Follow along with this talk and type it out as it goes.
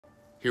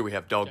Here we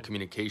have dog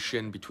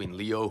communication between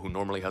Leo, who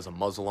normally has a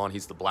muzzle on,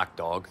 he's the black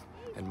dog,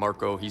 and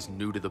Marco, he's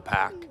new to the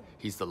pack,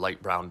 he's the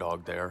light brown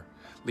dog there.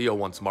 Leo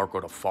wants Marco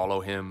to follow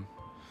him.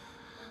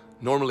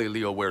 Normally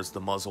Leo wears the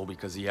muzzle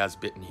because he has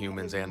bitten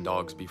humans and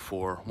dogs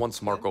before.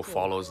 Once Marco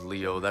follows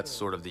Leo, that's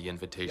sort of the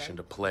invitation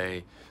to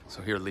play.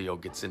 So here Leo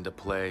gets into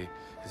play.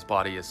 His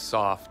body is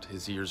soft,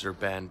 his ears are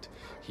bent,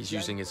 he's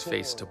using his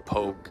face to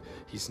poke,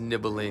 he's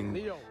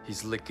nibbling,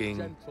 he's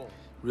licking,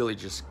 really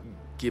just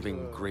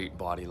giving great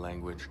body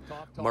language.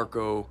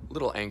 Marco, a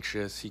little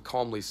anxious, he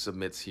calmly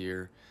submits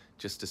here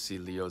just to see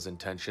Leo's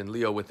intention.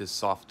 Leo, with his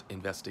soft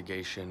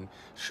investigation,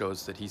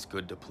 shows that he's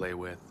good to play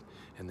with,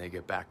 and they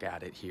get back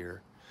at it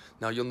here.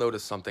 Now you'll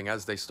notice something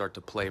as they start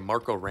to play,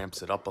 Marco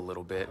ramps it up a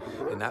little bit,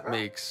 and that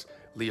makes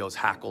Leo's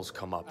hackles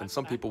come up. And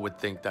some people would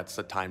think that's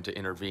the time to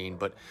intervene,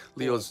 but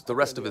the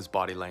rest of his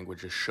body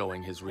language is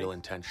showing his real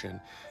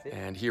intention.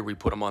 And here we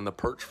put him on the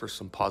perch for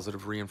some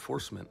positive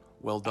reinforcement.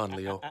 Well done,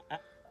 Leo.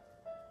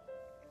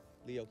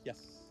 Leo, yes.